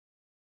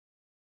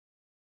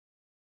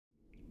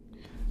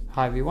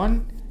Hi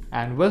everyone,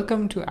 and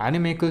welcome to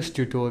Animaker's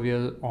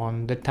tutorial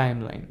on the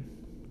timeline.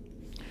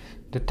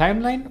 The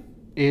timeline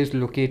is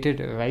located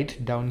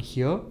right down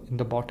here in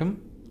the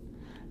bottom,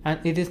 and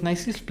it is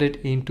nicely split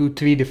into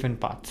three different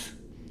parts.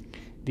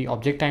 The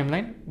object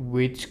timeline,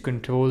 which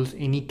controls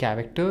any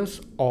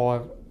characters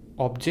or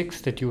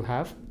objects that you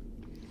have.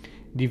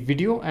 The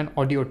video and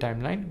audio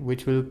timeline,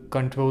 which will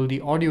control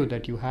the audio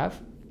that you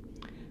have.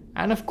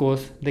 And of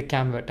course, the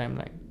camera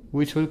timeline,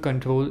 which will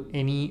control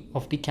any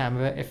of the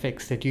camera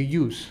effects that you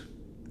use.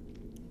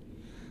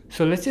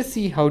 So let's just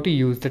see how to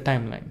use the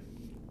timeline.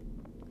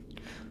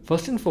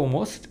 First and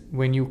foremost,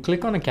 when you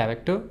click on a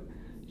character,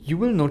 you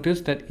will notice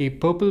that a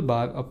purple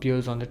bar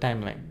appears on the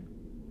timeline.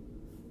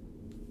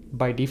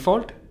 By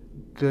default,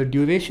 the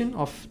duration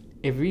of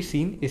every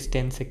scene is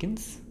 10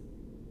 seconds.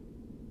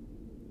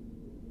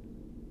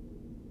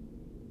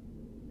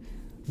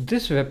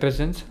 This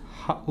represents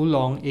how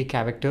long a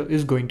character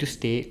is going to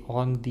stay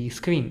on the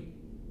screen.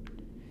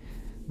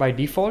 By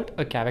default,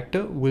 a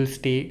character will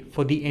stay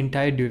for the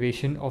entire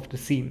duration of the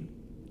scene,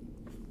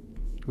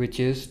 which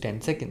is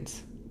 10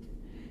 seconds.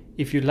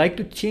 If you'd like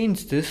to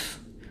change this,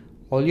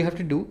 all you have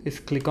to do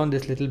is click on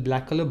this little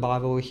black color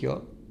bar over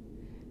here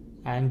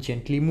and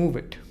gently move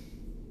it.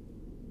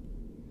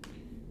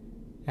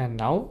 And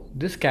now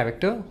this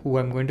character, who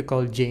I'm going to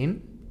call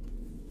Jane,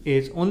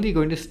 is only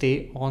going to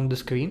stay on the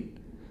screen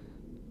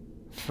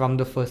from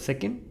the first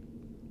second,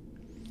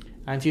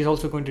 and she's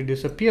also going to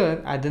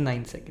disappear at the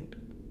 9th second.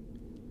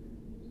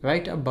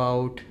 Right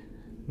about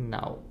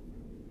now.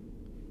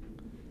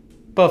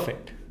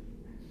 Perfect.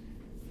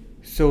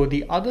 So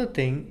the other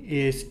thing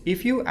is,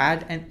 if you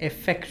add an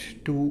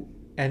effect to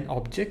an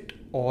object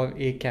or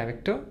a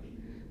character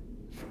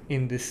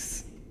in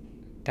this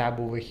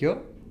tab over here,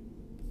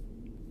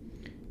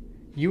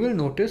 you will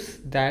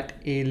notice that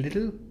a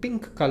little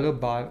pink color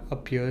bar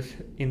appears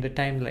in the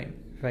timeline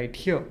right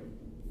here.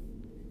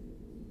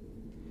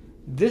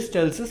 This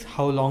tells us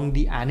how long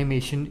the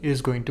animation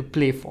is going to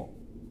play for.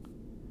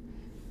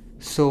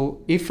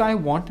 So if I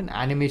want an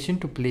animation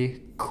to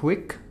play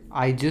quick,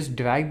 I just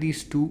drag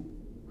these two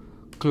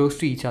close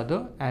to each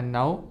other, and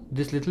now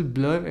this little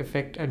blur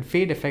effect and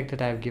fade effect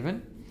that I have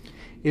given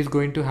is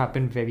going to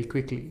happen very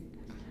quickly.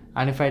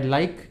 And if I'd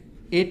like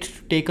it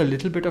to take a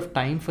little bit of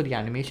time for the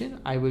animation,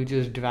 I will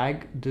just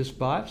drag this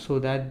bar so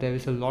that there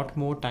is a lot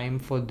more time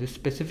for this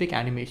specific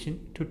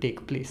animation to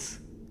take place.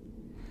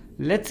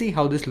 Let's see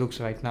how this looks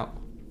right now.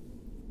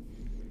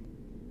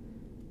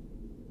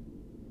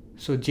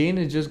 So Jane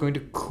is just going to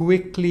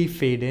quickly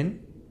fade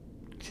in.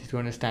 She's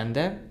going to stand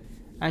there,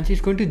 and she's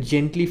going to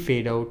gently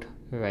fade out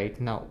right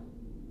now.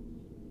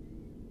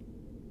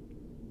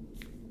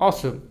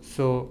 Awesome.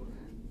 So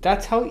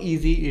that's how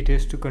easy it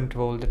is to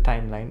control the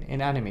timeline in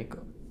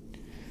Animaker.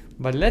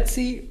 But let's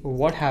see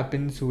what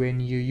happens when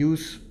you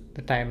use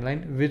the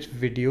timeline with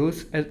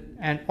videos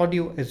and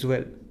audio as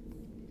well.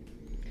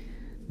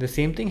 The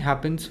same thing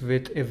happens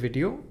with a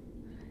video.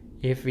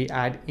 If we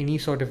add any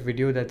sort of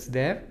video that's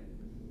there,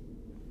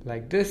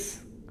 like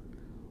this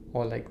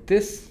or like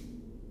this,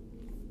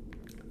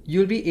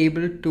 you'll be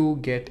able to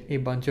get a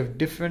bunch of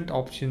different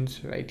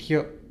options right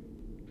here.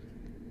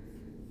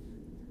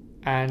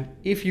 And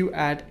if you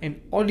add an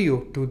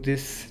audio to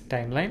this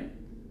timeline,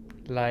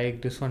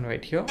 like this one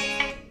right here,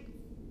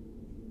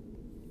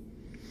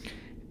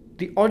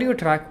 the audio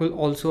track will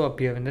also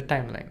appear in the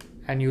timeline,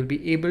 and you'll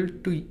be able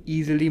to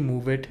easily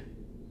move it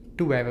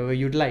to wherever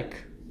you'd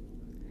like.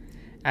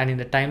 And in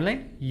the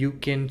timeline, you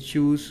can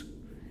choose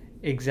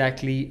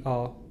exactly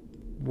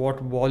what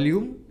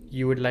volume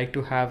you would like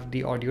to have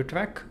the audio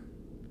track.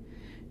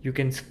 You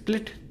can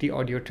split the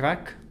audio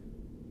track,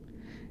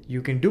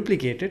 you can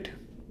duplicate it,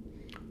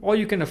 or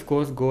you can of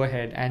course go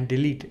ahead and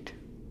delete it.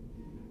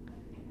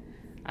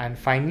 And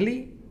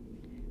finally,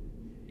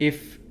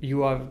 if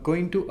you are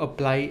going to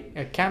apply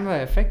a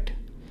camera effect,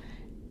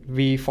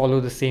 we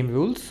follow the same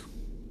rules.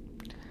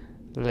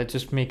 Let's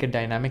just make a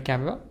dynamic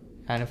camera,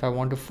 and if I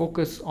want to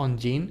focus on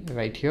Jane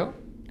right here,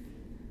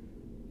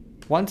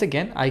 once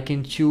again, I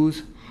can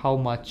choose how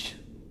much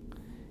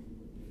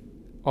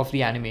of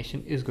the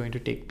animation is going to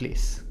take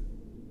place.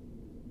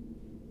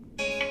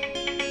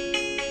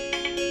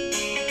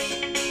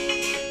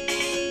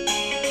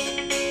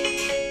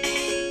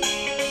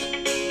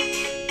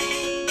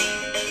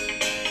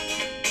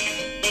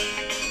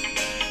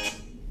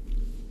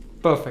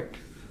 Perfect.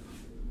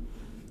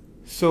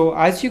 So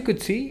as you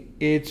could see,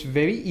 it's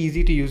very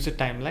easy to use the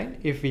timeline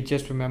if we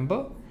just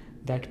remember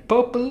that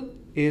purple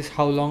is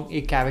how long a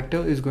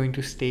character is going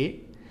to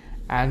stay,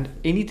 and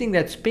anything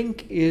that's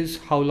pink is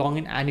how long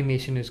an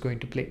animation is going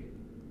to play.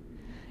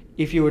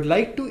 If you would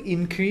like to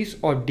increase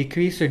or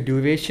decrease the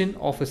duration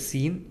of a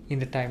scene in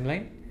the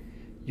timeline,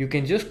 you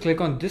can just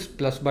click on this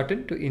plus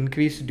button to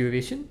increase the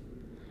duration,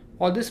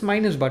 or this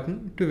minus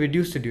button to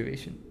reduce the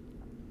duration.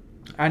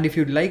 And if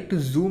you'd like to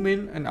zoom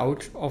in and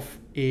out of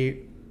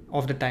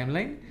the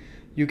timeline,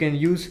 you can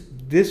use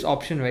this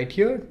option right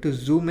here to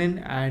zoom in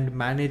and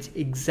manage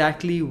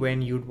exactly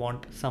when you'd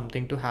want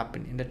something to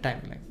happen in the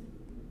timeline.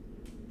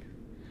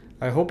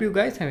 I hope you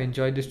guys have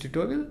enjoyed this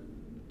tutorial.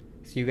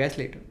 See you guys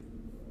later.